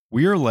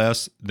We are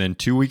less than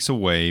 2 weeks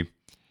away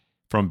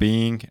from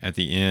being at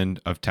the end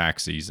of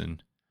tax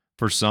season.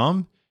 For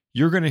some,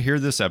 you're going to hear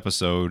this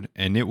episode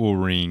and it will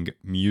ring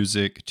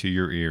music to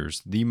your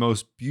ears, the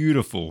most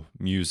beautiful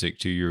music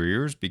to your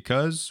ears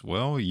because,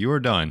 well, you are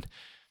done.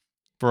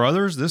 For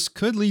others, this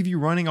could leave you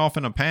running off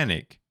in a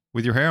panic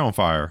with your hair on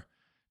fire,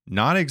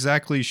 not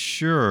exactly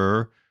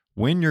sure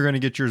when you're going to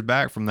get yours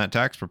back from that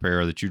tax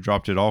preparer that you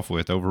dropped it off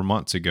with over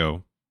months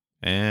ago.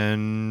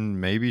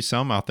 And maybe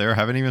some out there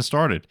haven't even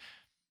started.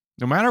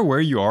 No matter where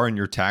you are in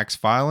your tax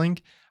filing,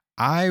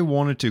 I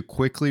wanted to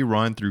quickly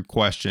run through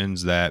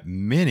questions that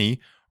many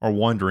are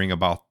wondering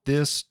about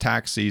this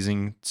tax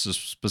season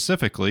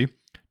specifically,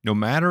 no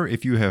matter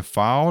if you have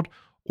filed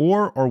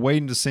or are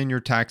waiting to send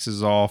your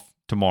taxes off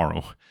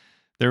tomorrow.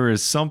 There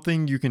is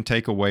something you can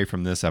take away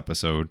from this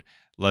episode.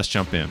 Let's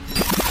jump in.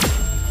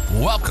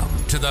 Welcome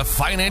to the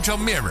Financial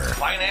Mirror.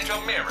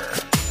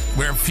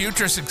 Where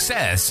future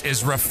success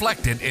is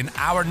reflected in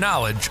our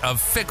knowledge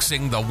of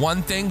fixing the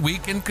one thing we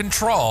can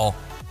control,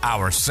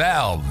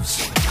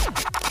 ourselves.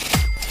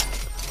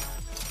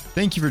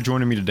 Thank you for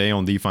joining me today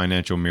on the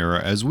Financial Mirror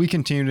as we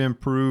continue to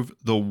improve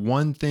the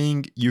one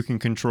thing you can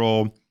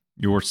control,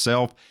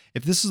 yourself.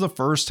 If this is the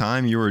first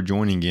time you are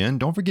joining in,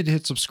 don't forget to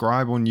hit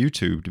subscribe on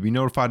YouTube to be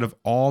notified of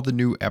all the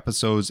new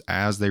episodes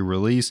as they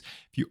release.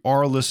 If you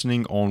are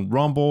listening on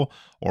Rumble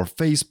or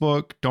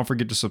Facebook, don't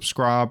forget to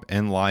subscribe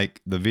and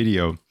like the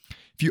video.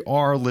 If you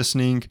are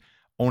listening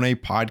on a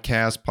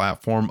podcast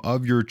platform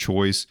of your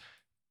choice,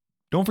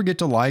 don't forget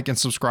to like and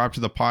subscribe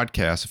to the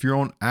podcast. If you're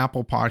on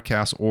Apple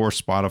Podcasts or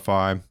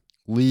Spotify,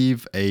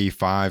 leave a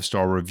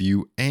 5-star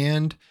review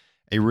and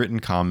a written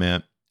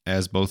comment,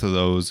 as both of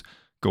those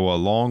go a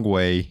long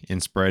way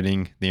in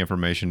spreading the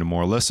information to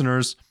more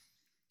listeners.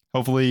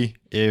 Hopefully,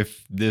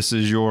 if this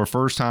is your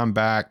first time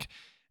back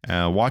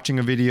watching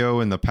a video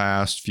in the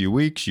past few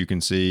weeks, you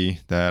can see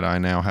that I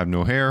now have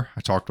no hair.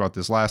 I talked about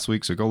this last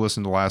week, so go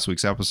listen to last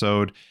week's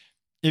episode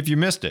if you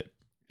missed it.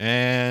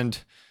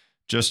 And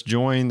just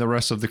join the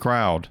rest of the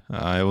crowd.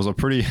 It was a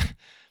pretty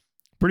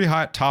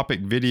hot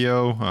topic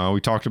video. We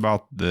talked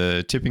about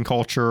the tipping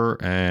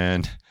culture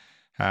and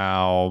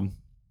how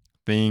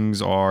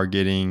things are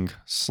getting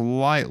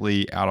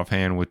slightly out of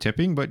hand with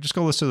tipping, but just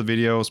go listen to the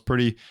video. It's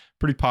pretty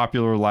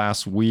popular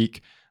last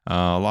week.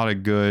 A lot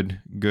of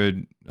good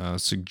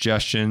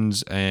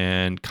suggestions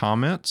and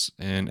comments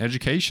and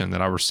education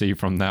that I received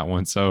from that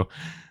one. So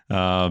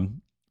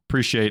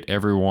appreciate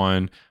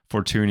everyone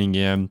for tuning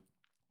in.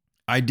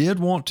 I did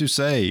want to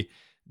say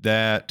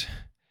that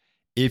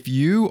if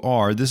you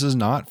are, this is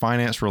not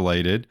finance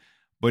related,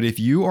 but if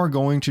you are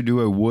going to do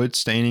a wood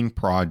staining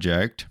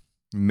project,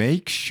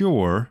 make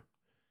sure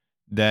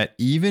that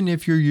even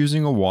if you're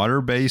using a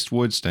water-based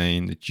wood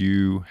stain, that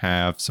you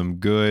have some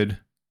good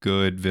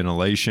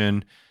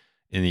ventilation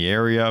in the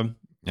area.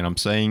 And I'm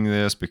saying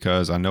this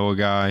because I know a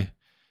guy,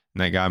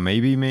 and that guy may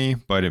be me,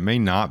 but it may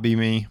not be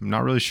me. I'm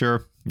not really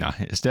sure. No,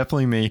 it's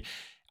definitely me.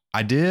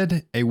 I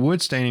did a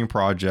wood staining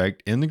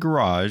project in the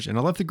garage, and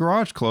I left the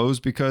garage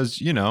closed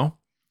because,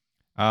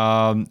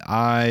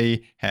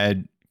 I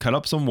had cut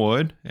up some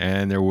wood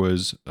and there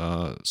was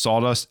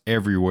sawdust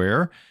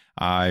everywhere.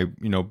 I,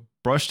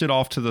 brushed it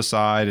off to the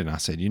side and I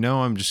said,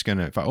 I'm just going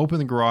to, if I open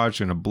the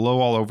garage, I'm going to blow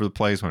all over the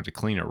place. I'm going to have to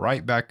clean it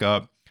right back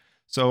up.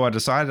 So I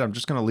decided I'm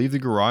just going to leave the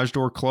garage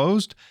door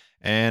closed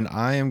and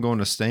I am going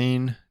to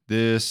stain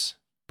this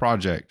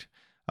project.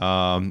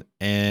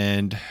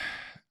 And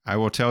I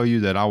will tell you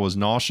that I was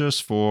nauseous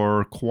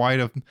for quite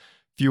a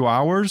few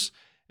hours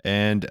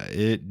and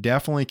it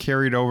definitely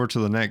carried over to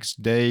the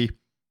next day.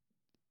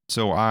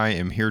 So I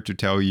am here to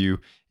tell you,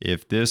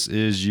 if this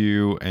is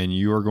you and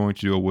you are going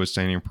to do a wood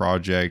staining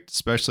project,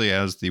 especially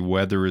as the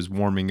weather is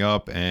warming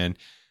up and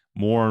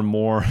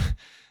more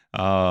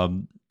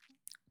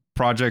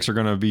projects are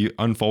going to be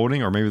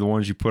unfolding, or maybe the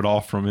ones you put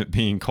off from it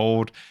being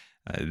cold,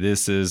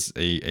 this is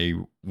a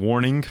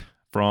warning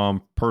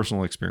from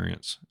personal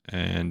experience.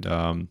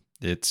 And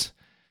it's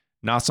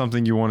not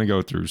something you want to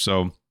go through.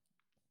 So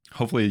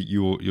hopefully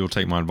you'll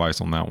take my advice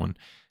on that one.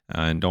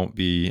 And don't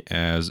be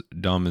as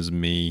dumb as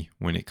me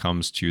when it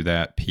comes to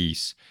that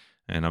piece.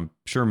 And I'm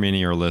sure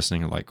many are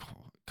listening like,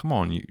 come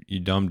on, you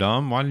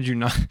dumb. Why did you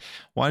not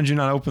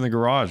open the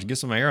garage? Get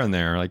some air in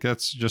there. Like,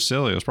 that's just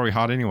silly. It was probably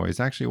hot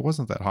anyways. Actually, it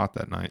wasn't that hot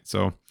that night.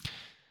 So,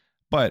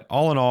 but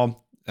all in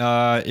all,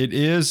 it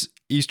is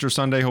Easter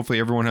Sunday. Hopefully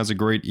everyone has a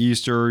great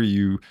Easter.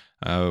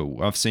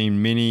 I've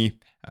seen many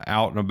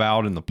out and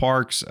about in the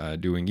parks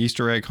doing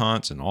Easter egg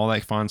hunts and all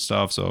that fun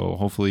stuff. So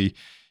hopefully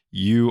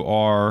you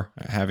are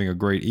having a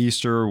great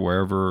Easter,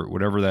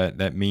 whatever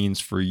that means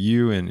for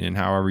you and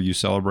however you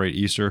celebrate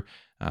Easter.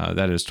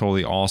 That is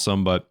totally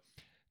awesome. But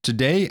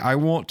today I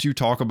want to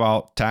talk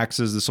about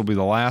taxes. This will be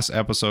the last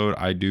episode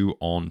I do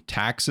on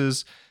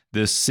taxes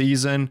this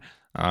season.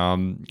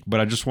 But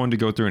I just wanted to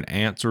go through and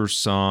answer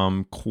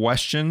some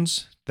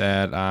questions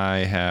that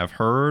I have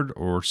heard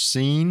or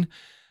seen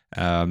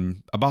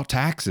about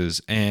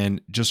taxes,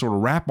 and just sort of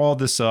wrap all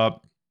this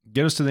up,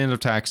 get us to the end of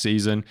tax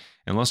season,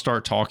 and let's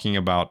start talking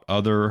about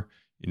other,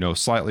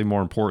 slightly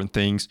more important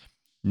things.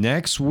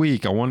 Next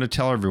week, I want to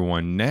tell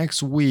everyone,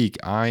 next week,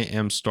 I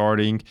am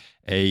starting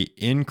a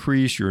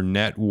Increase Your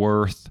Net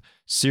Worth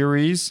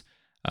series.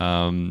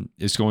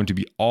 It's going to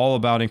be all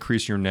about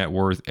increasing your net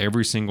worth.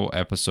 Every single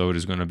episode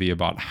is going to be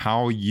about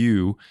how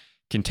you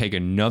can take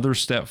another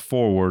step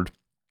forward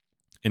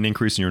in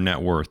increasing your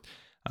net worth.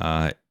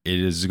 It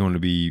is going to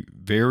be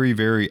very,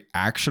 very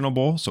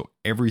actionable. So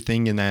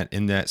everything in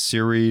that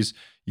series,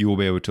 you will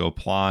be able to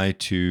apply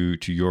to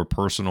your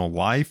personal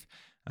life.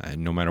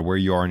 No matter where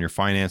you are in your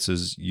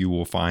finances, you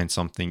will find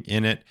something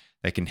in it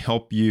that can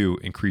help you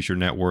increase your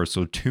net worth.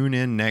 So tune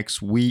in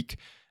next week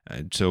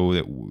so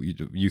that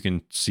you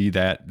can see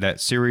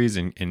that series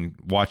and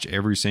watch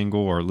every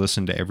single or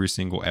listen to every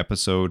single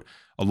episode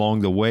along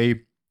the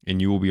way. And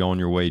you will be on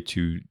your way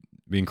to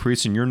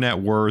increasing your net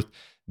worth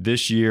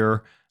this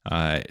year,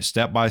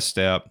 step by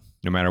step,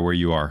 no matter where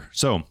you are.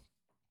 So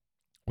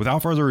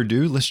without further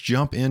ado, let's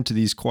jump into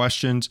these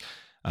questions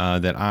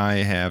that I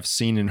have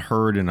seen and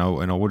heard, and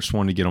I just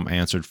want to get them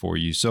answered for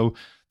you. So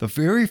the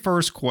very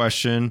first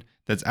question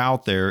that's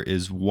out there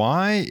is,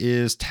 why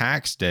is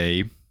tax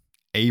day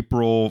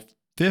April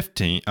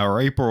 15th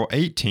or April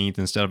 18th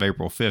instead of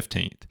April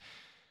 15th?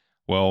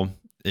 Well,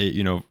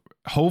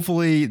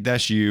 hopefully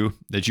that you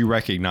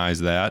recognize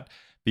that,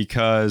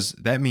 because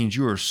that means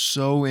you are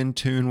so in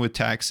tune with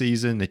tax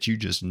season that you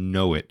just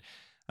know it.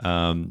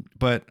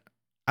 But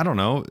I don't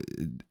know,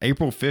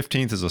 April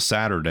 15th is a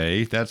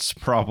Saturday. That's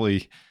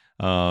probably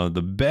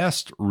the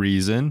best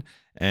reason.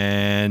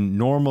 And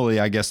normally,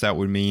 I guess that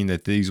would mean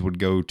that these would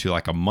go to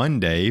like a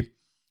Monday,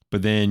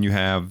 but then you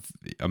have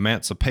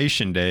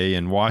Emancipation Day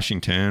in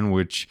Washington,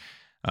 which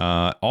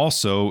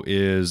also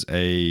is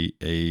a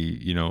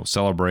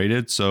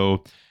celebrated.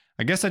 So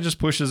I guess that just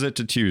pushes it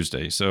to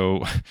Tuesday.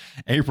 So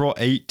April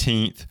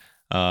 18th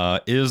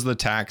is the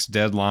tax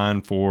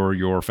deadline for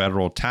your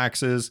federal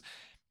taxes.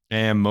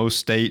 And most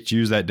states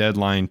use that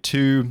deadline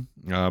too,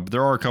 but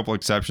there are a couple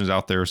exceptions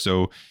out there.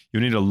 So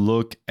you need to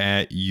look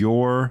at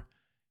your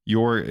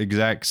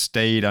exact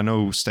state. I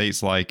know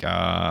states like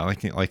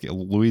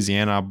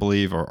Louisiana, I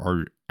believe,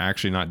 are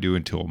actually not due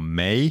until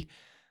May.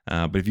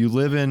 But if you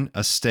live in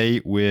a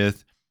state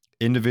with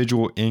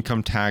individual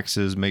income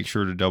taxes, make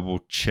sure to double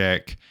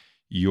check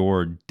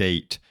your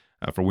date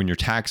for when your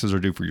taxes are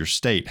due for your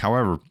state.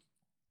 However,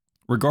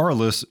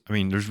 regardless, I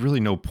mean, there's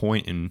really no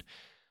point in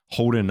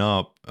holding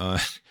up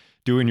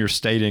doing your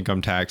state income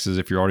taxes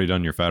if you're already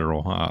done your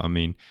federal.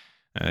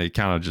 It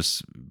kind of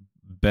just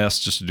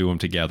best just to do them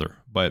together.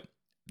 But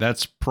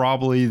that's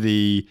probably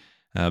the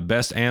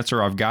best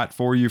answer I've got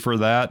for you for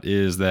that,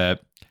 is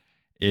that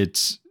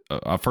it's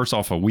first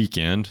off a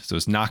weekend. So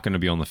it's not going to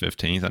be on the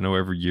 15th. I know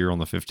every year on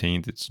the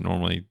 15th, it's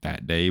normally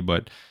that day,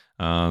 but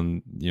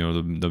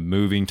the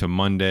moving to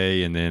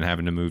Monday and then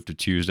having to move to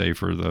Tuesday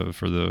for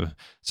the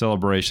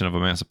celebration of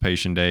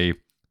Emancipation Day.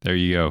 There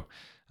you go.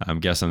 I'm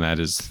guessing that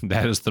is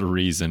the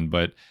reason,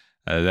 but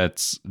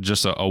that's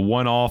just a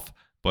one-off,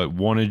 but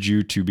wanted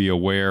you to be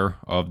aware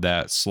of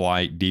that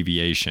slight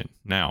deviation.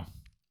 Now,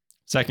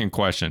 second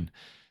question,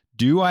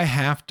 do I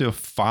have to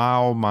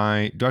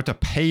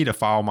pay to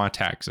file my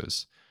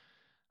taxes?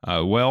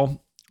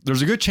 Well,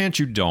 there's a good chance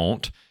you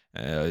don't.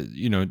 A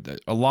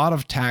lot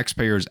of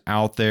taxpayers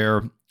out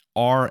there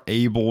are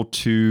able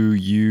to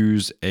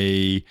use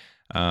a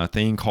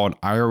thing called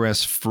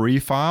IRS Free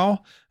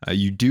File.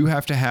 You do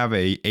have to have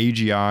a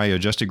AGI,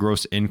 adjusted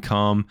gross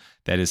income,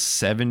 that is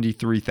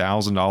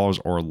 $73,000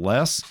 or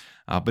less,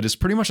 but it's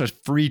pretty much a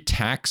free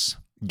tax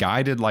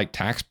guided like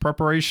tax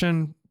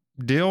preparation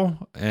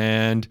deal,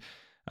 and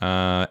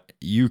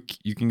you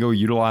can go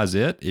utilize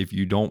it if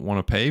you don't want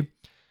to pay.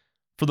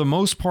 For the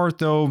most part,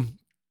 though,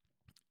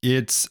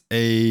 it's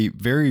a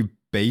very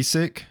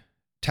basic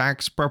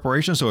tax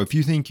preparation. So if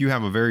you think you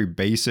have a very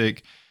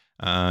basic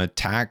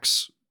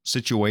tax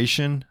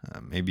situation,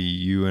 maybe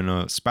you and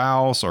a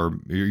spouse, or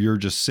you're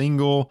just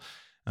single,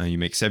 you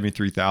make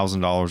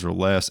 $73,000 or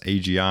less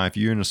AGI. If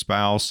you and a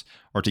spouse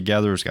are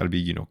together, it's got to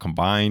be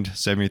combined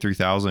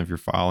 $73,000 if you're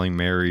filing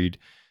married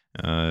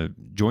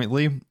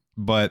jointly.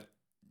 But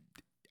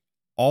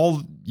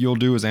all you'll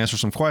do is answer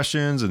some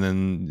questions, and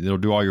then it'll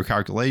do all your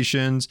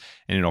calculations,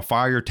 and it'll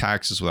file your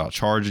taxes without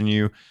charging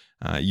you.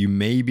 You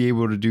may be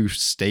able to do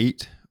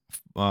state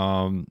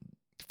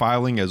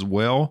filing as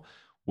well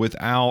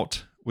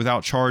without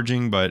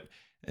charging, but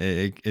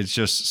it's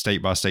just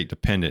state by state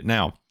dependent.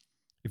 Now,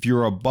 if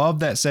you're above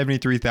that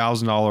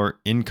 $73,000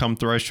 income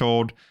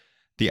threshold,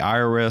 the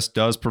IRS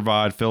does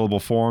provide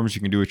fillable forms.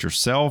 You can do it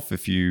yourself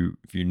if you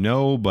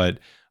know, but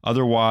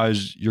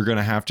otherwise you're going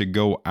to have to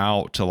go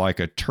out to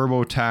like a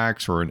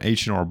TurboTax or an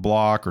H&R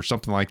Block or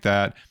something like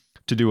that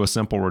to do a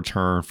simple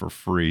return for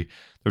free.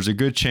 There's a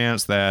good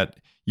chance that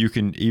you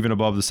can, even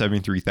above the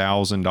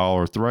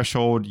 $73,000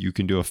 threshold, you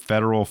can do a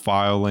federal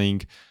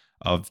filing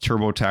of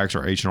TurboTax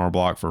or H&R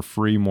Block for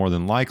free, more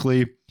than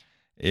likely.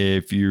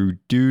 If you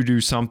do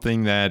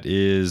something that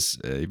is,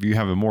 if you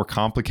have a more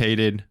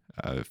complicated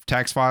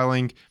tax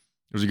filing,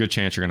 there's a good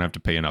chance you're going to have to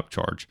pay an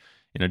upcharge.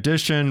 In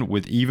addition,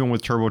 even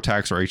with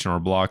TurboTax or H&R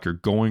Block, you're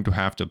going to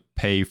have to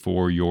pay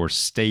for your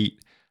state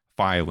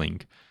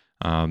filing.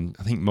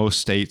 I think most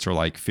states are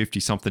like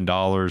 $50 something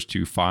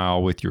to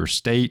file with your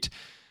state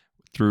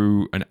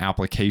through an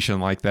application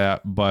like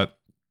that. But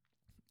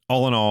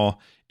all in all,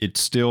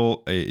 it's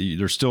still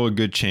there's still a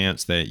good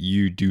chance that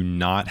you do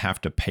not have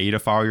to pay to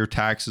file your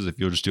taxes if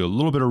you'll just do a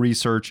little bit of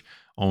research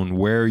on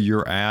where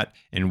you're at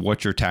and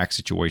what your tax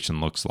situation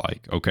looks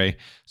like. Okay,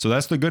 so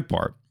that's the good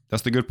part.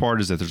 That's the good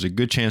part, is that there's a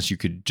good chance you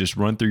could just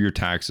run through your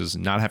taxes,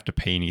 not have to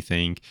pay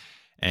anything,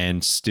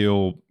 and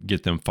still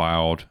get them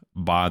filed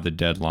by the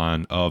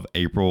deadline of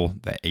April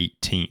the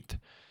 18th.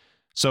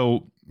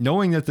 So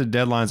knowing that the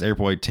deadline is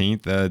April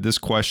 18th, this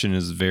question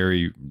is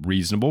very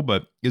reasonable,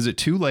 but is it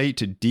too late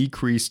to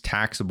decrease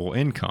taxable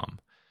income?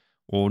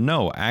 Well,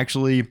 no,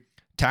 actually,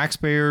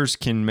 taxpayers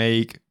can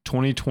make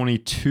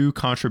 2022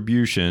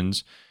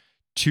 contributions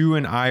to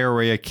an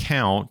IRA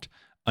account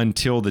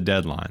until the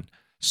deadline.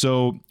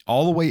 So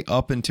all the way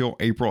up until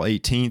April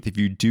 18th, if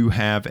you do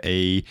have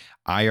a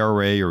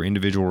IRA or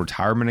individual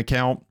retirement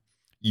account,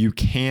 you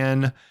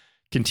can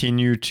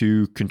continue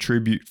to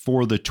contribute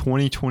for the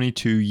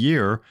 2022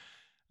 year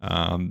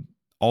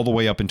all the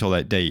way up until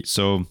that date.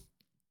 So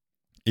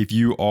if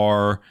you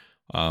are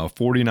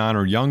 49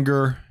 or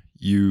younger,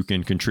 you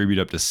can contribute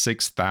up to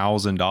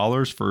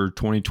 $6,000 for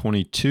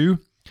 2022.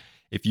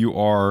 If you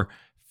are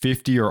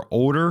 50 or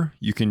older,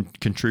 you can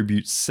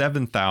contribute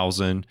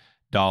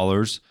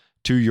 $7,000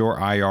 to your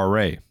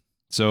IRA.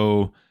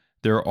 So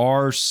there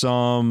are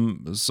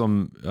some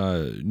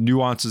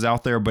nuances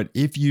out there, but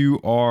if you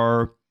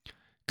are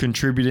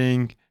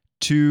contributing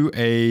to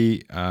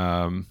a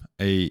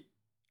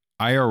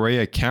IRA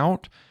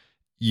account,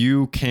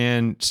 you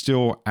can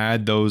still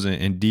add those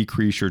and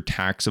decrease your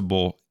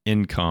taxable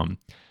income.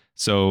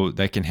 So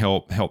that can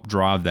help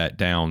drive that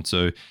down.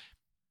 So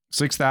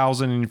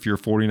 $6,000 if you're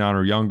 49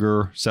 or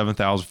younger,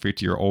 $7,000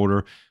 50 or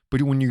older.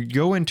 But when you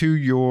go into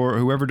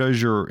whoever does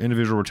your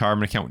individual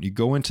retirement account, when you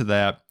go into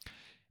that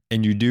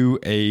and you do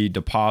a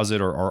deposit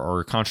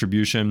or a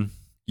contribution,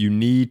 you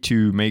need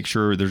to make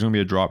sure there's going to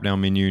be a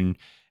drop-down menu and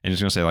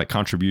it's going to say like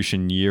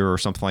contribution year or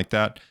something like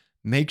that.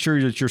 Make sure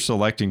that you're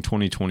selecting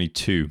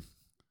 2022.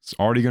 It's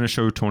already going to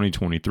show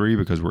 2023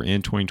 because we're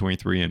in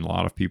 2023 and a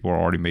lot of people are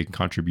already making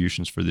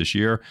contributions for this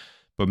year.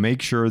 But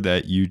make sure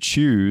that you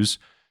choose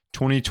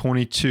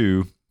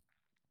 2022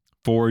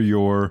 for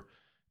your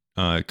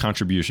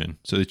contribution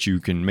so that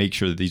you can make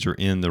sure that these are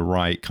in the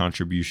right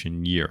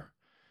contribution year.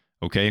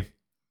 Okay?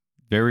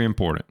 Very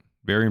important.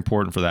 Very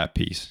important for that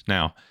piece.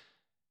 Now,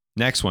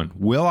 next one.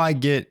 Will I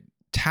get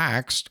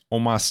taxed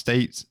on my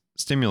state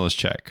stimulus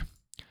check?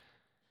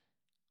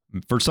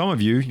 For some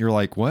of you, you're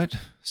like, what?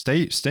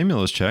 State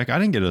stimulus check? I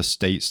didn't get a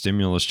state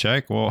stimulus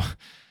check. Well,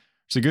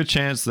 it's a good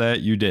chance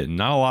that you didn't.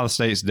 Not a lot of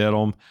states did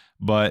them,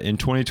 but in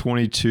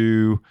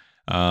 2022,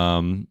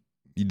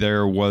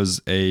 there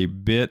was a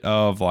bit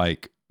of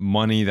like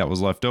money that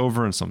was left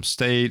over in some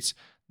states.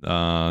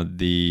 All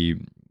of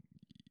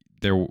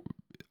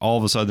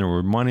a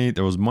sudden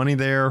there was money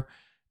there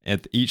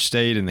at each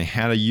state and they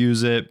had to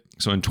use it.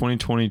 So in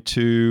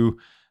 2022,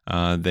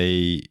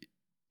 the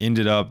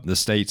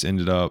states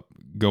ended up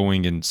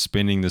going and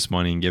spending this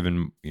money and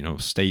giving,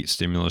 state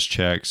stimulus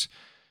checks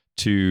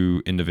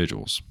to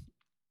individuals.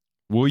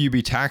 Will you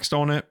be taxed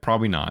on it?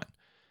 Probably not.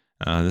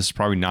 This is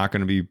probably not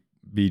going to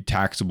be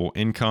taxable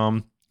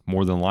income,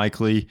 more than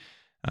likely.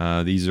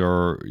 These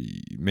are,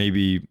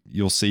 maybe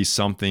you'll see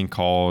something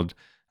called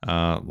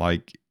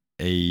like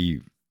a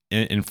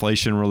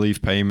inflation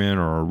relief payment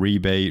or a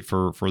rebate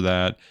for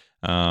that.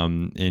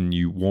 And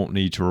you won't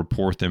need to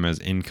report them as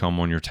income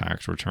on your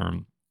tax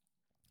return.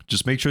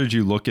 Just make sure that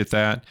you look at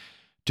that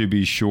to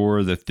be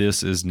sure that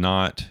this is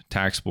not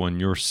taxable in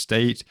your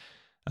state,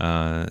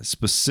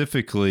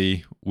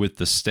 specifically with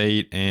the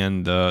state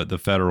and the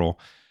federal.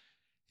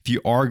 If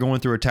you are going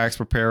through a tax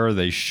preparer,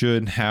 they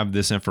should have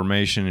this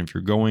information. If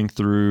you're going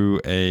through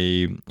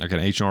an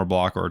H&R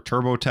Block or a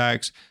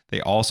TurboTax, they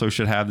also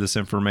should have this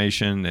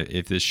information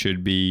if this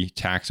should be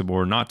taxable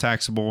or not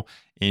taxable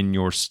in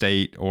your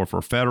state or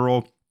for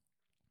federal.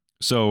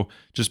 So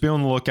just be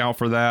on the lookout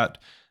for that.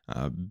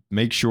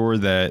 Make sure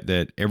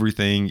that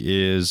everything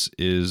is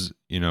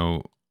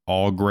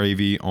all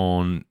gravy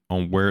on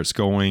where it's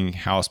going,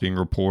 how it's being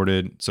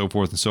reported, so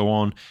forth and so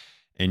on,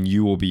 and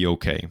you will be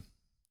okay.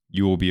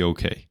 You will be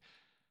okay.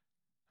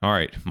 All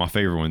right, my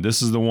favorite one.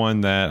 This is the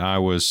one that I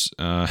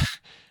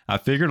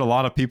figured a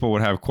lot of people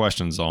would have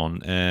questions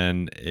on,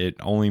 and it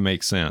only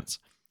makes sense.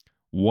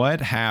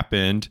 What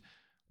happened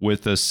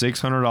with the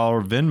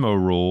 $600 Venmo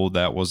rule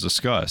that was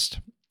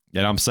discussed?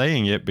 And I'm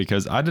saying it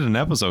because I did an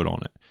episode on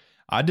it.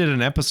 I did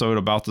an episode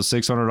about the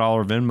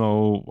 $600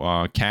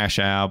 Venmo, Cash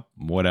App,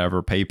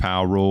 whatever,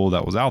 PayPal rule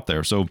that was out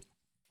there. So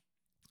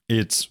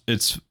it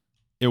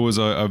was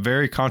a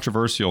very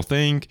controversial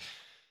thing.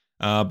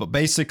 But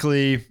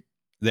basically,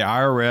 the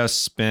IRS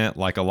spent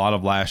like a lot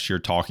of last year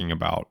talking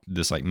about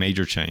this like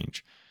major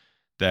change,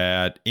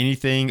 that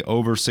anything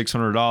over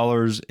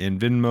 $600 in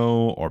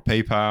Venmo or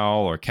PayPal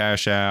or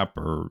Cash App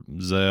or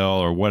Zelle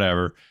or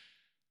whatever,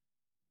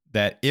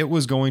 that it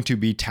was going to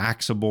be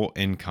taxable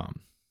income.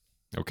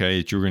 Okay,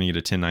 that you were going to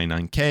get a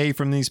 1099K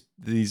from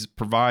these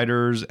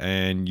providers,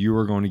 and you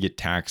were going to get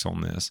taxed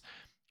on this.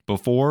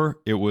 Before,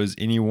 it was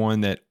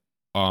anyone that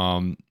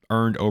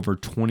earned over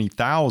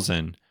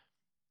 20,000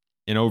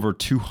 in over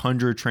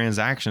 200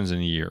 transactions in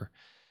a year.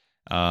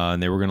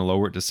 And they were going to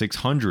lower it to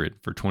 600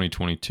 for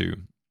 2022.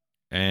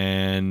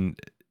 And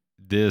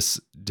this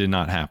did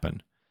not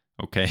happen.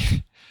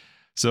 Okay.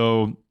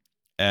 So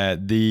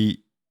the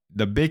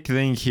big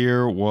thing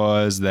here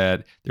was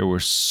that there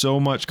was so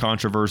much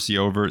controversy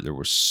over it. There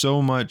was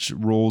so much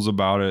rules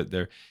about it.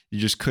 You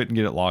just couldn't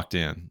get it locked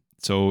in.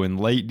 So in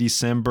late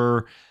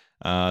December,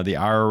 the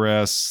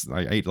IRS,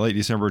 late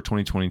December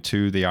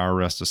 2022, the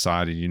IRS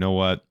decided, you know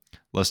what,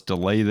 let's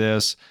delay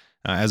this.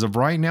 As of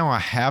right now, I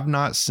have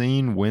not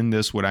seen when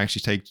this would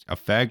actually take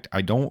effect.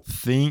 I don't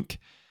think,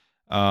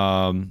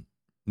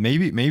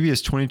 maybe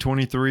it's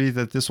 2023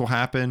 that this will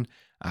happen.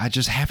 I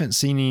just haven't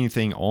seen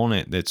anything on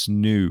it that's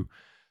new.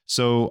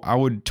 So I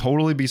would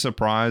totally be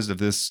surprised if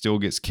this still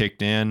gets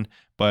kicked in,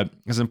 but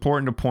it's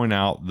important to point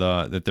out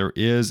that there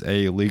is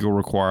a legal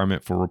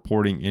requirement for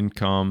reporting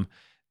income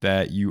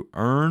that you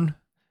earn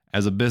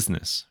as a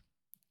business.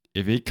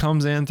 If it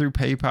comes in through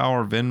PayPal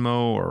or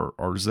Venmo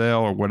or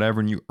Zelle or whatever,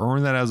 and you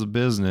earn that as a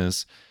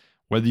business,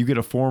 whether you get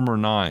a form or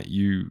not,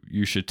 you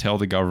should tell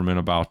the government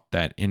about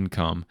that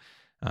income.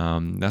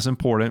 That's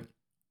important.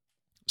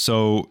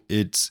 So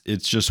it's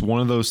just one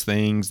of those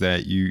things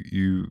that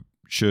you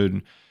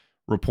should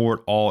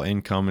report all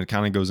income. It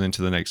kind of goes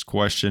into the next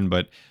question,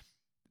 but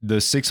the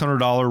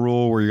 $600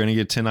 rule where you're going to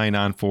get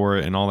 1099 for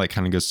it and all that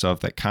kind of good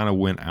stuff, that kind of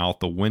went out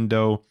the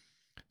window.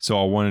 So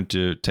I wanted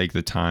to take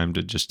the time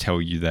to just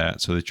tell you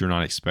that so that you're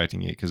not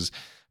expecting it. Because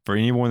for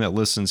anyone that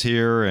listens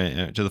here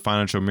and to the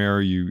Financial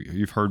Mirror,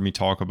 you've heard me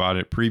talk about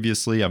it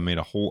previously. I've made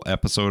a whole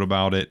episode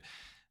about it.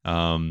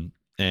 And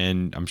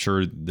I'm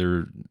sure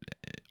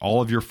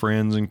all of your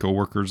friends and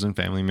coworkers and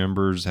family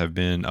members have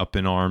been up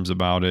in arms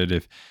about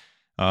it.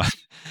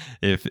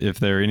 If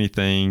they're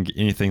anything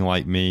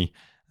like me,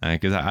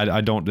 because I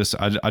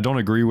don't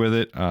agree with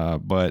it.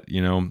 But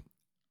you know,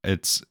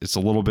 it's a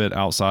little bit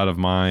outside of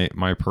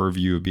my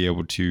purview to be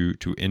able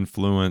to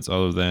influence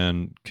other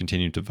than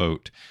continue to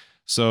vote.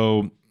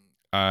 So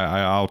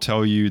I'll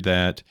tell you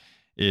that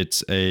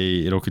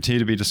it'll continue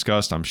to be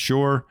discussed, I'm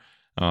sure.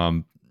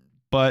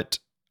 But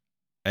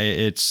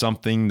it's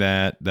something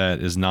that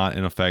is not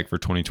in effect for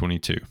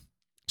 2022.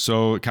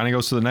 So it kind of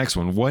goes to the next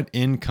one. What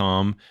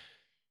income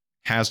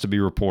has to be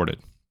reported?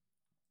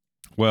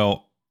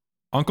 Well,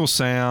 Uncle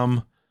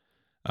Sam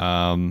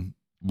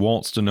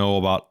wants to know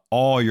about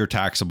all your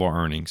taxable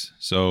earnings.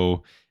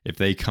 So if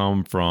they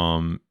come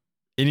from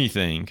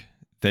anything,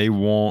 they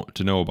want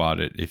to know about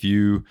it. If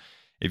you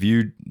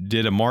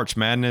did a March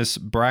Madness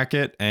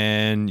bracket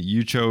and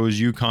you chose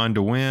UConn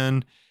to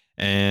win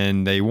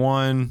and they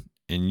won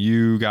and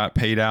you got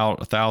paid out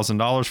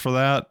 $1,000 for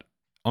that,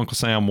 Uncle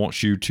Sam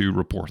wants you to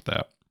report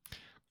that.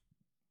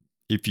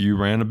 If you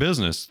ran a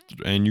business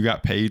and you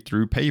got paid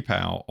through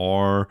PayPal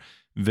or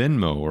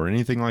Venmo or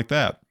anything like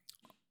that,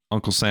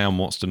 Uncle Sam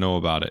wants to know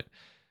about it.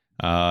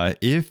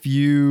 If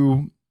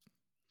you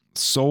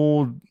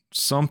sold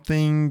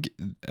something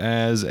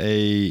as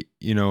on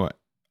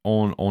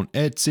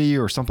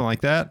Etsy or something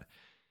like that,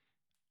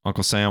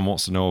 Uncle Sam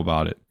wants to know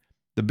about it.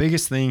 The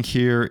biggest thing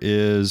here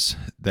is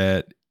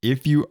that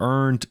if you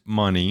earned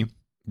money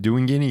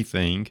doing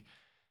anything,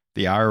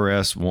 the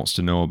IRS wants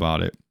to know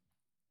about it.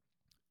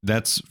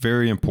 That's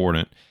very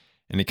important.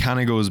 And it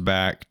kind of goes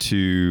back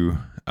to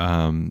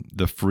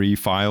the free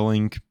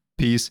filing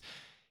piece.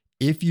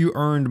 If you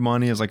earned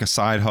money as like a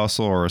side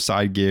hustle or a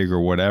side gig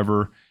or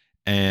whatever,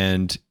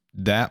 and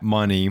that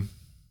money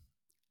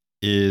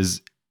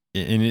is,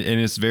 and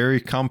it's very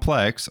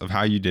complex of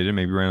how you did it,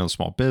 maybe you ran a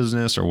small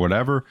business or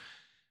whatever,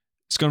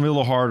 it's going to be a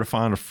little hard to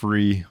find a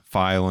free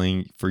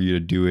filing for you to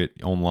do it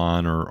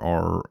online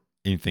or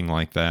anything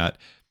like that.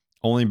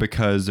 Only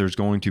because there's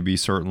going to be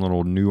certain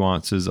little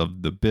nuances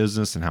of the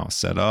business and how it's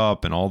set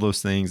up and all those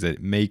things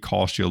that may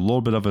cost you a little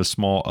bit of a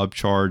small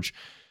upcharge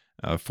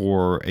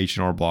for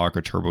H&R Block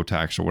or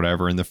TurboTax or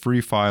whatever. And the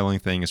free filing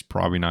thing is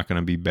probably not going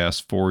to be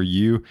best for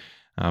you.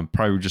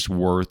 Probably just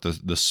worth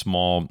the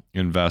small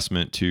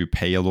investment to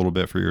pay a little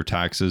bit for your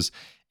taxes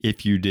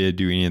if you did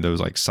do any of those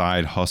like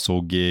side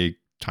hustle gig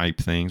type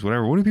things,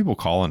 whatever. What do people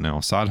call it now?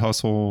 Side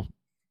hustle,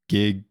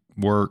 gig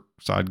work,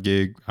 side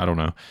gig? I don't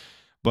know.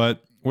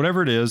 But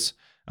whatever it is,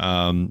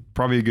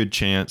 probably a good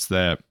chance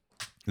that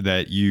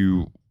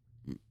you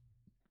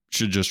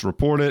should just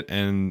report it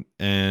and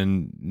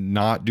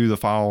not do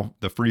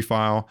the free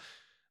file,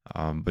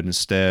 but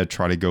instead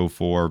try to go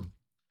for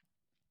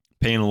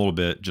paying a little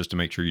bit just to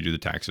make sure you do the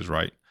taxes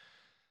right.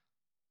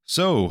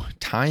 So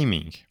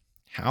timing,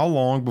 how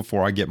long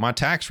before I get my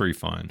tax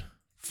refund?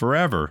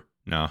 Forever.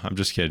 No, I'm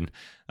just kidding.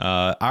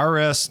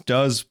 IRS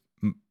does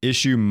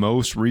issue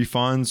most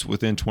refunds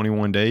within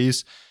 21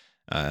 days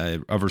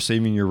of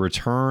receiving your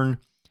return.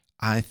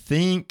 I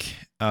think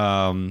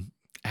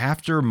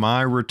after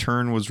my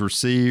return was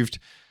received,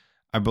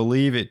 I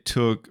believe it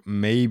took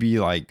maybe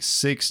like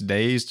 6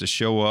 days to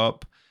show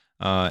up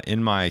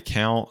in my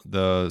account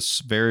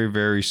the very,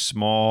 very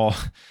small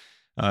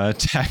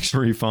tax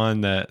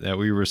refund that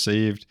we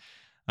received.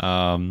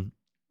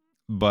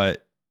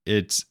 But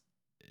it's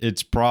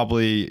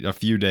probably a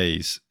few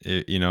days.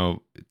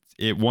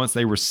 Once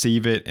they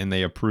receive it and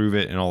they approve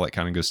it and all that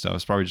kind of good stuff,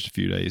 it's probably just a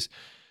few days.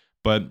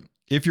 But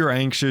if you're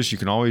anxious, you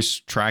can always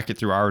track it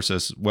through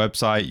IRS's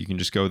website. You can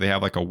just go, they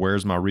have like a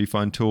where's my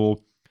refund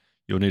tool.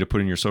 You'll need to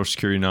put in your social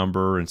security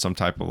number and some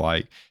type of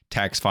like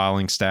tax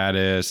filing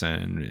status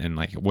and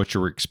like what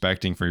you're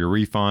expecting for your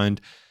refund.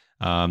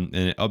 And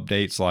it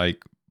updates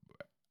like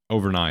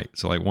overnight.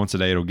 So like once a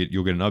day you'll get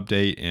an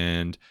update,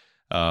 and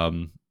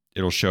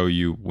it'll show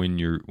you when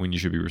you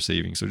should be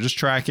receiving. So just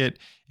track it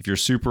if you're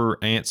super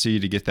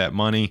antsy to get that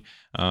money,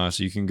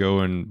 so you can go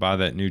and buy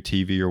that new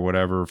TV or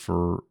whatever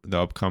for the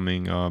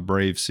upcoming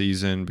Braves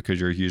season because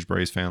you're a huge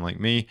Braves fan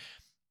like me.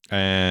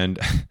 And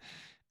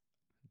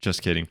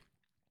just kidding.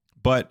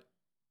 But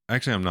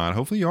actually, I'm not.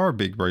 Hopefully, you are a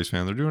big Braves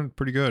fan. They're doing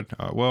pretty good.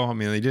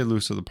 They did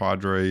lose to the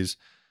Padres.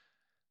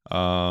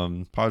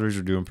 Padres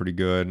are doing pretty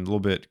good. And a little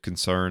bit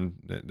concerned.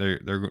 They're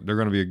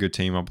going to be a good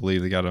team. I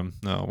believe they got them.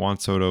 Juan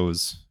Soto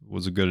was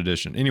a good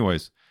addition.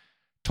 Anyways,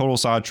 total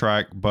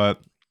sidetrack,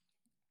 but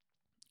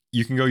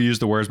you can go use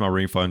the Where's My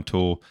Refund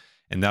tool,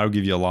 and that'll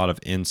give you a lot of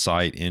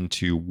insight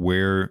into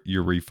where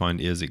your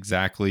refund is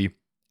exactly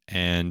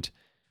and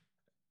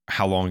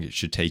how long it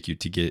should take you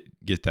to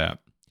get that.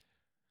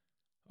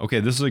 Okay,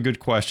 this is a good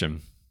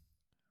question.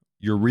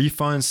 Your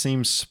refund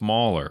seems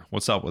smaller.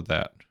 What's up with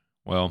that?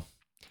 Well,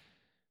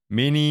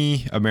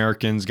 many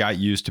Americans got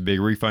used to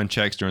big refund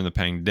checks during the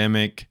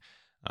pandemic.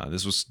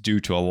 This was due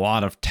to a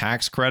lot of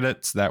tax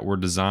credits that were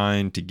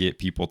designed to get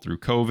people through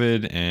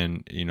COVID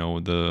and,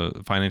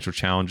 the financial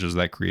challenges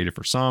that created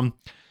for some.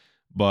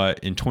 But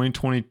in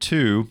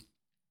 2022,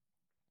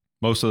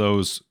 most of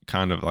those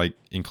kind of like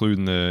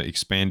including the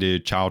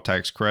expanded child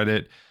tax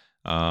credit,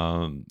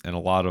 and a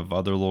lot of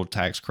other little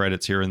tax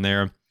credits here and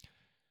there,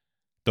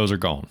 those are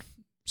gone.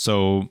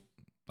 So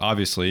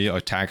obviously a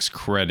tax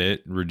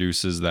credit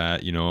reduces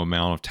that,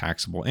 amount of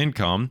taxable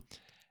income.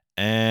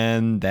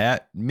 And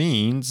that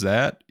means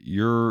that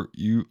you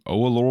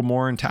owe a little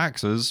more in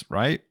taxes,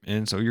 right?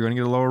 And so you're going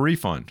to get a lower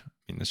refund. I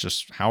mean, that's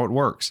just how it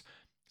works.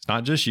 It's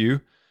not just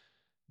you.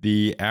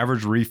 The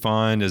average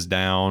refund is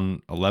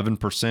down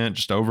 11%,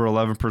 just over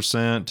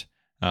 11%.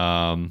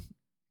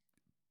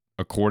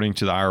 According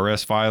to the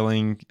IRS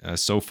filing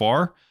so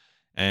far.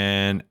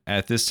 And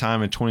at this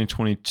time in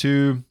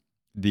 2022,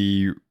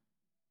 the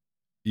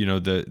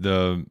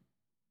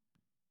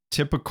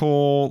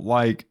typical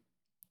like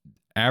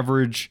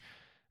average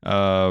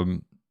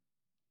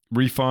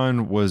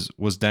refund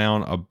was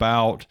down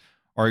about,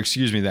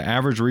 the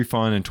average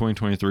refund in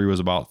 2023 was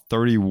about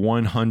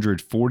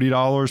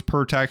 $3,140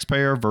 per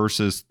taxpayer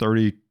versus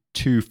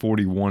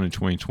 $3,241 in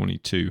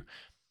 2022.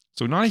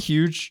 So not a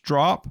huge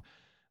drop.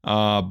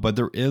 But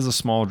there is a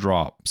small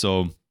drop.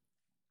 So,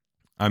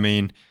 I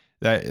mean,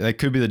 that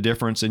could be the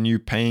difference in you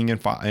paying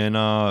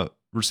and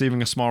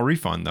receiving a small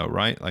refund, though,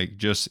 right? Like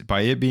just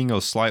by it being a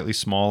slightly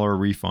smaller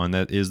refund,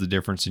 that is the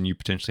difference in you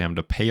potentially having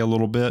to pay a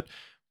little bit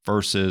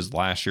versus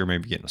last year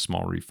maybe getting a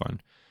small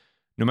refund.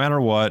 No matter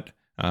what,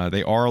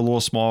 they are a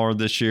little smaller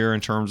this year in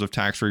terms of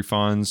tax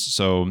refunds.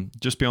 So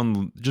just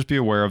be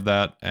aware of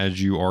that as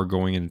you are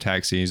going into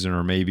tax season,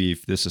 or maybe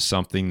if this is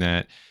something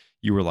that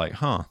you were like,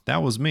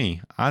 that was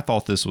me. I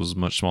thought this was a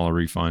much smaller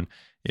refund.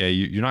 Yeah,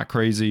 you're not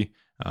crazy.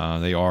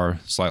 They are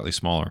slightly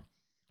smaller.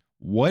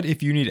 What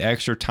if you need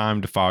extra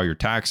time to file your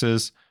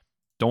taxes?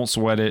 Don't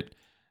sweat it.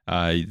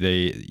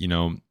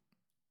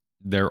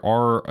 There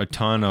are a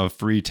ton of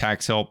free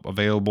tax help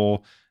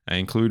available,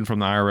 including from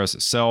the IRS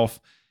itself.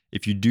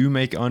 If you do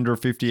make under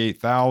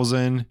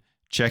 $58,000,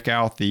 check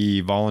out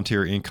the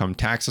Volunteer Income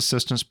Tax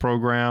Assistance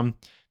Program.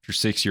 If you're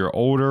 6 years or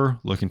older,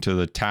 look into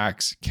the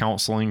tax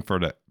counseling for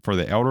the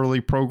elderly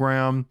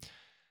program.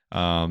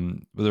 But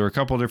there are a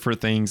couple of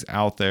different things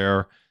out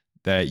there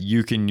that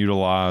you can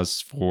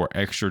utilize for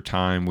extra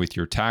time with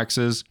your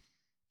taxes.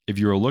 If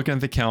you're looking at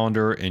the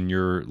calendar and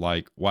you're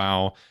like,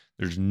 wow,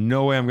 there's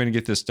no way I'm going to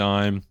get this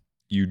done,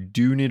 you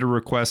do need to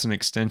request an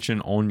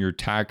extension on your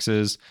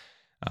taxes.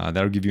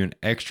 That'll give you an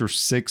extra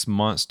 6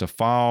 months to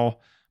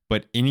file,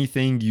 but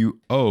anything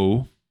you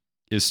owe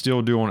is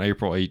still due on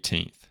April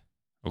 18th.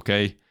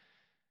 Okay.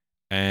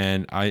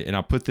 And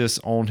I put this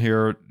on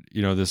here,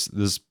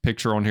 this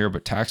picture on here,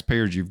 but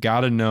taxpayers, you've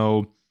got to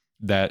know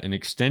that an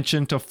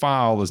extension to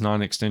file is not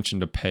an extension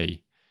to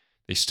pay.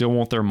 They still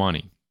want their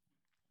money.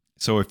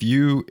 So if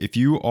you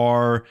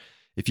know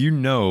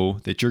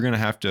that you're going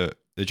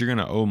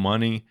to owe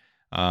money,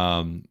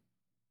 or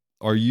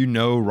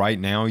right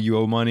now you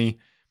owe money,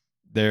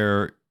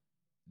 you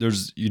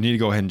need to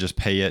go ahead and just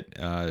pay it,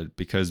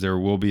 because there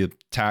will be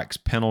tax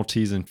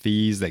penalties and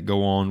fees that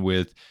go on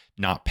with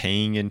not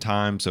paying in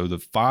time. So the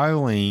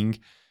filing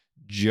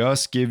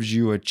just gives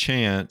you a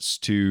chance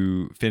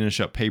to finish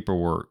up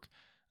paperwork.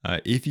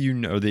 If you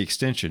know, the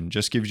extension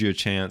just gives you a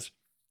chance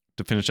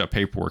to finish up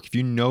paperwork. If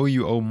you know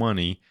you owe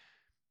money,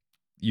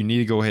 you need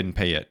to go ahead and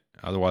pay it.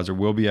 Otherwise, there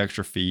will be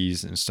extra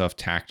fees and stuff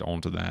tacked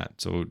onto that.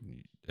 So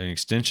an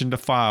extension to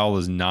file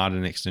is not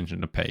an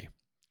extension to pay.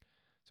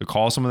 So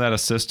call some of that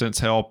assistance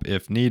help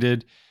if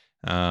needed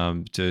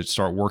to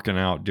start working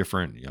out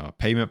different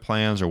payment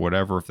plans or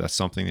whatever, if that's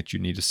something that you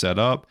need to set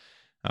up.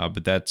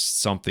 But that's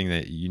something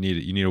that you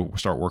need to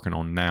start working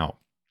on now.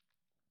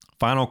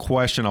 Final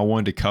question I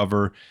wanted to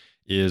cover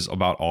is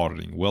about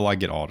auditing. Will I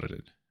get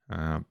audited?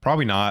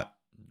 Probably not.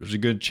 There's a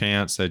good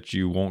chance that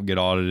you won't get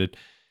audited.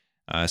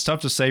 It's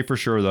tough to say for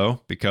sure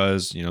though,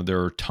 because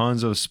there are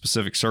tons of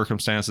specific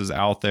circumstances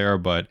out there.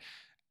 But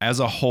as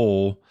a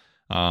whole,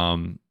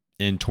 in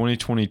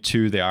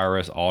 2022, the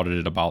IRS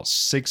audited about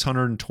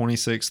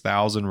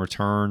 626,000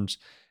 returns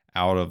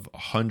out of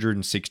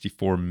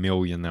 164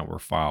 million that were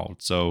filed.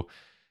 So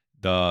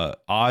the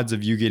odds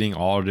of you getting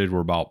audited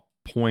were about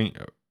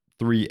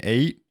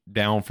 0.38,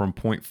 down from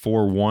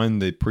 0.41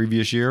 the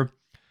previous year.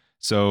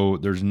 So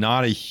there's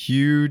not a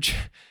huge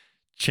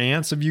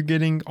chance of you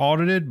getting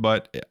audited,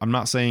 but I'm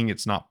not saying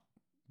it's not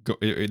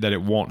that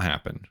it won't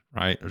happen,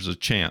 right? There's a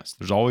chance.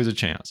 There's always a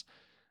chance.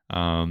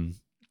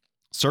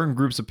 Certain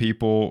groups of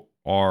people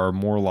are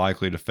more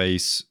likely to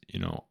face,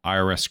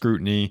 IRS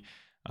scrutiny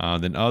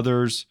than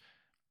others.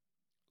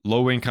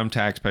 Low-income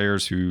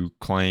taxpayers who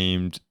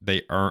claimed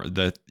the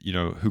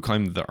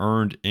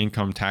earned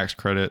income tax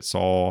credit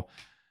saw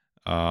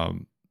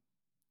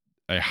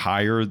a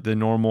higher than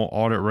normal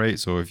audit rate.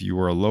 So if you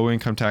were a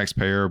low-income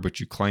taxpayer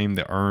but you claimed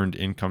the earned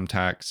income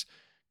tax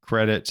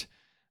credit,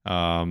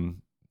 had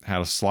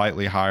a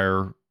slightly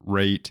higher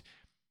rate.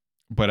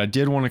 But I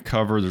did want to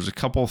cover, there's a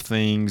couple of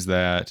things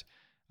that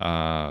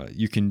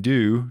you can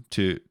do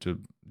to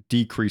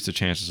decrease the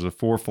chances. So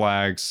 4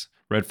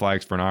 red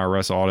flags for an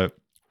IRS audit.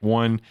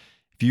 One,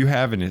 if you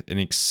have an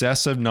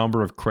excessive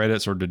number of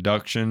credits or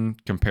deduction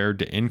compared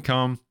to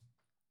income,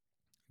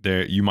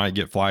 you might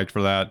get flagged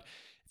for that.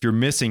 If you're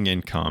missing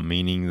income,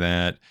 meaning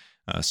that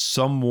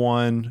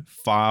someone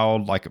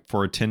filed like for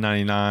a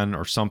 1099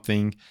 or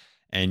something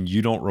and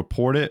you don't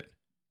report it,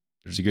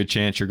 there's a good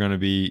chance you're going to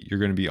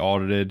be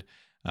audited.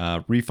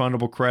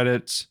 Refundable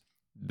credits,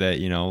 that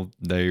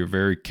they're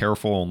very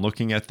careful on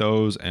looking at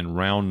those, and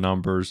round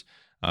numbers.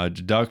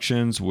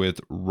 Deductions with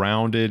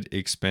rounded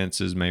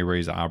expenses may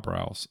raise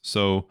eyebrows.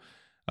 So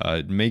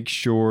make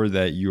sure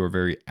that you are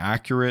very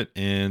accurate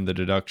in the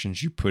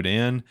deductions you put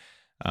in,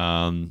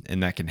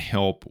 and that can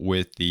help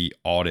with the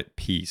audit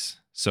piece.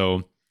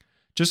 So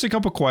just a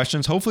couple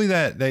questions. Hopefully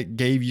that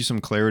gave you some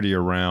clarity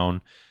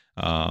around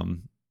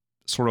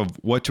sort of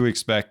what to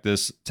expect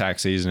this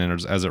tax season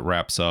as it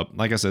wraps up.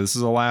 Like I said, this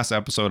is the last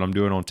episode I'm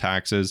doing on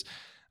taxes.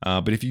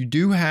 But if you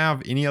do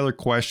have any other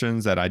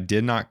questions that I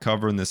did not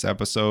cover in this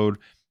episode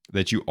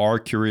that you are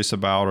curious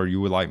about, or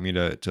you would like me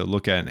to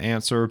look at and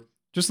answer,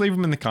 just leave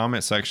them in the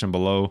comment section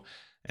below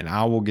and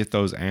I will get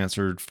those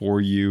answered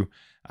for you.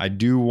 I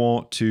do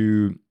want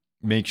to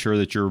make sure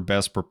that you're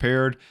best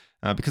prepared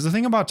because the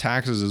thing about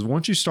taxes is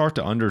once you start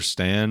to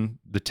understand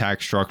the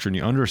tax structure and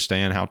you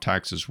understand how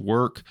taxes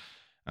work,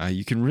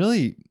 you can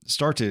really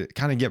start to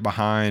kind of get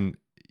behind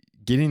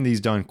getting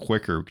these done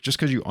quicker just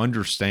because you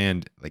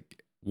understand like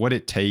what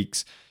it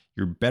takes.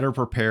 You're better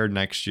prepared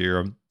next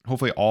year.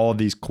 Hopefully all of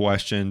these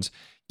questions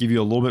give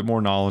you a little bit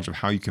more knowledge of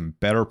how you can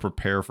better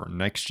prepare for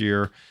next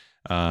year.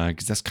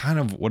 Because that's kind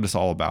of what it's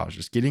all about, is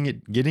just getting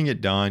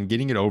it done,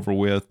 getting it over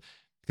with,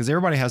 because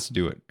everybody has to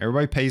do it.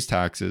 Everybody pays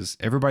taxes.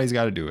 Everybody's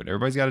got to do it.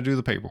 Everybody's got to do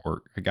the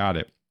paperwork. I got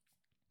it.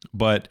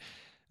 But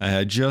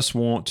I just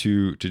want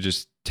to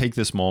just take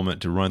this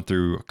moment to run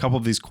through a couple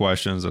of these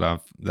questions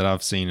that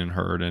I've seen and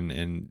heard,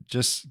 and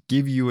just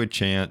give you a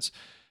chance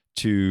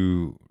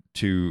to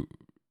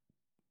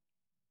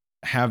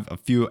have a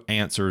few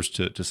answers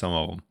to some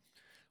of them.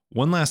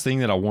 One last thing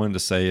that I wanted to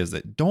say is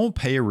that don't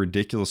pay a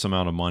ridiculous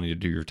amount of money to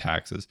do your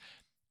taxes.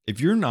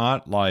 If you're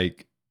not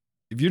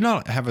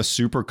have a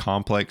super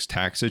complex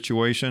tax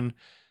situation,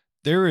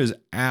 there is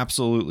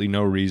absolutely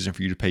no reason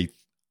for you to pay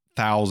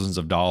thousands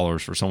of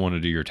dollars for someone to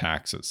do your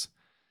taxes.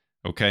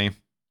 Okay?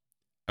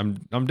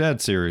 I'm dead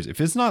serious. If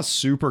it's not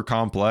super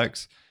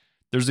complex,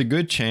 there's a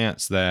good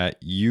chance that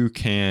you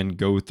can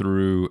go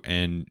through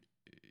and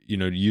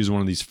use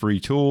one of these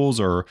free tools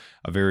or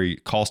a very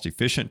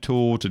cost-efficient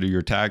tool to do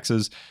your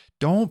taxes.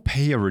 Don't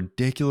pay a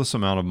ridiculous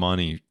amount of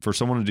money for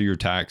someone to do your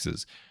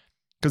taxes.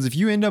 Because if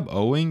you end up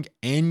owing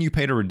and you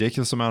paid a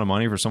ridiculous amount of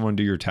money for someone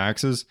to do your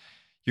taxes,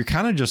 you're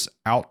kind of just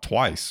out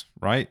twice,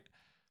 right?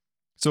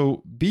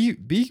 So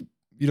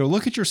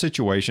look at your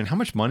situation. How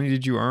much money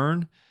did you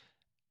earn?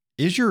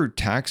 Is your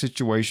tax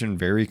situation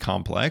very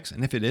complex?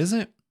 And if it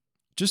isn't,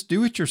 just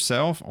do it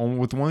yourself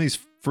with one of these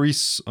free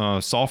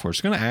software.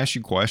 It's going to ask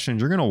you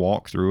questions. You're going to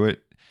walk through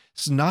it.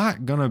 It's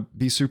not going to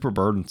be super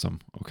burdensome.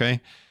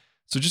 Okay.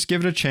 So just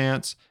give it a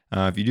chance.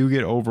 If you do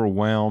get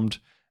overwhelmed,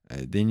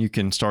 then you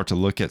can start to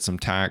look at some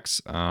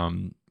tax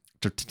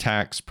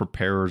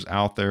preparers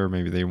out there.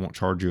 Maybe they won't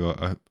charge you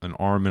an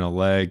arm and a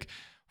leg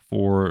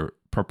for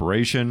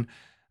preparation.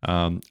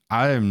 I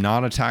am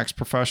not a tax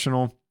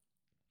professional.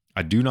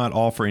 I do not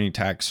offer any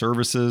tax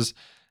services.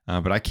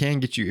 But I can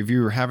get you, if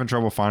you're having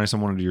trouble finding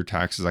someone to do your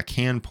taxes, I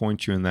can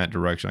point you in that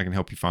direction. I can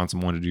help you find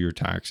someone to do your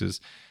taxes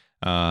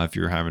if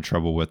you're having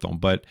trouble with them.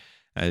 But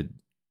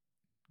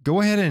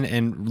go ahead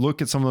and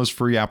look at some of those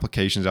free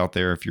applications out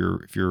there if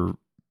you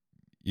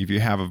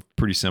have a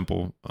pretty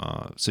simple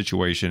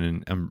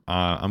situation, and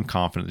I'm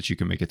confident that you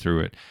can make it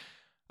through it.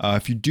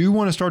 If you do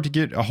want to start to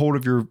get a hold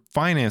of your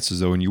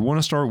finances, though, and you want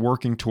to start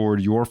working toward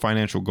your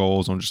financial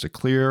goals on just a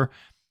clear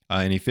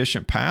and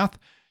efficient path,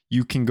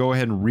 you can go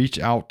ahead and reach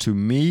out to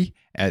me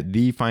at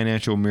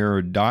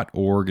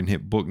thefinancialmirror.org and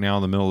hit book now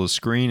in the middle of the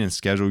screen and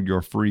schedule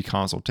your free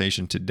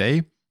consultation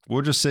today.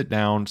 We'll just sit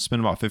down, spend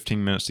about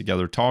 15 minutes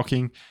together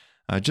talking,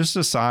 just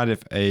decide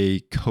if a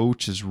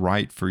coach is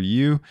right for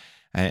you.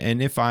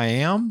 And if I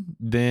am,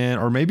 then,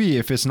 or maybe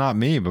if it's not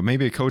me, but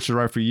maybe a coach is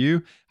right for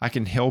you, I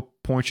can help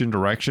point you in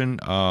direction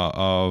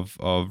of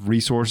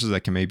resources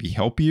that can maybe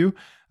help you.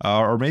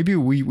 Or maybe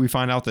we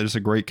find out that it's a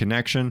great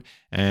connection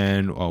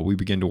and we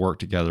begin to work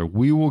together.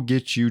 We will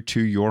get you to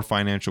your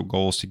financial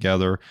goals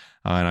together,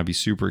 and I'd be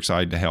super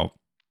excited to help.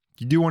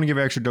 If you do want to give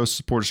an extra dose of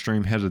support to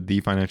stream, head to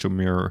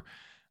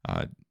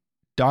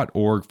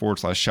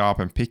thefinancialmirror.org/shop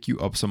and pick you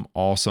up some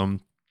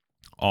awesome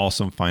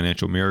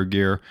Financial Mirror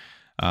gear.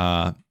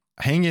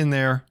 Hang in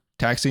there.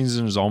 Tax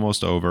season is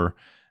almost over,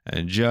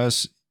 and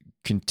just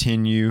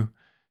continue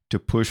to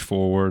push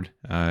forward.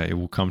 It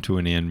will come to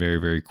an end very,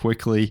 very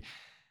quickly.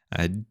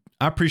 I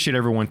appreciate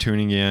everyone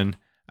tuning in.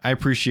 I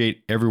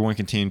appreciate everyone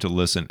continuing to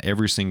listen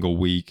every single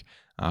week.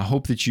 I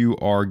hope that you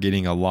are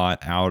getting a lot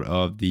out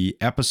of the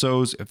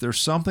episodes. If there's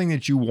something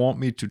that you want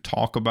me to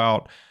talk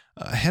about,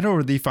 head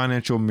over to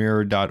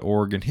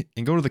thefinancialmirror.org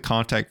and go to the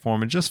contact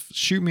form and just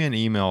shoot me an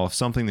email of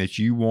something that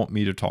you want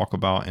me to talk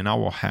about, and I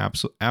will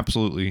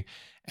absolutely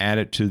add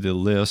it to the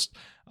list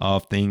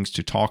of things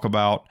to talk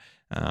about,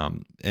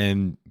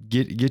 and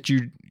get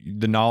you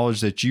the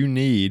knowledge that you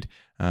need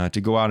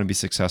to go out and be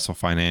successful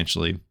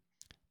financially.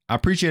 I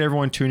appreciate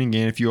everyone tuning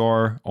in. If you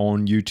are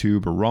on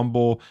YouTube or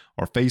Rumble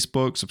or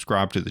Facebook,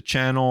 subscribe to the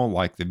channel,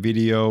 like the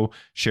video,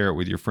 share it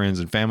with your friends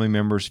and family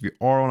members. If you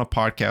are on a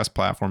podcast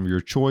platform of your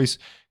choice,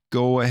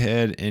 go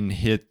ahead and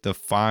hit the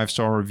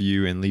 5-star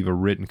review and leave a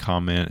written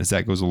comment, as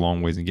that goes a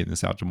long ways in getting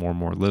this out to more and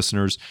more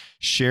listeners.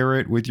 Share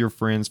it with your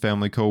friends,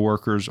 family,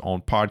 coworkers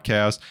on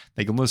podcasts.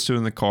 They can listen to it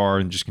in the car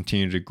and just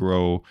continue to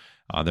grow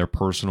their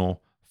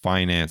personal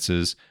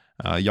finances.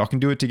 Y'all can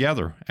do it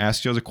together.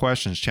 Ask each other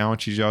questions,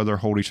 challenge each other,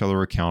 hold each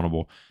other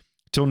accountable.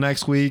 Till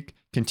next week,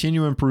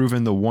 continue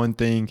improving the one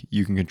thing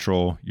you can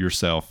control: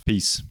 yourself.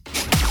 Peace.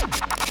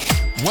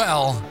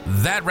 Well,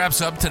 that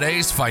wraps up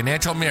today's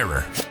Financial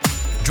Mirror.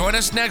 Join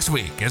us next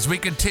week as we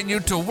continue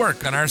to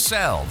work on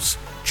ourselves,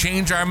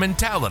 change our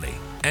mentality,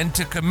 and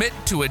to commit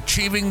to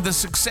achieving the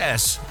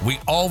success we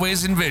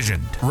always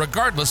envisioned.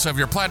 Regardless of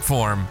your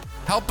platform,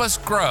 help us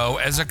grow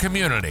as a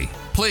community.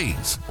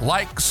 Please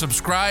like,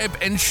 subscribe,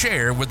 and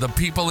share with the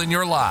people in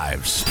your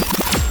lives.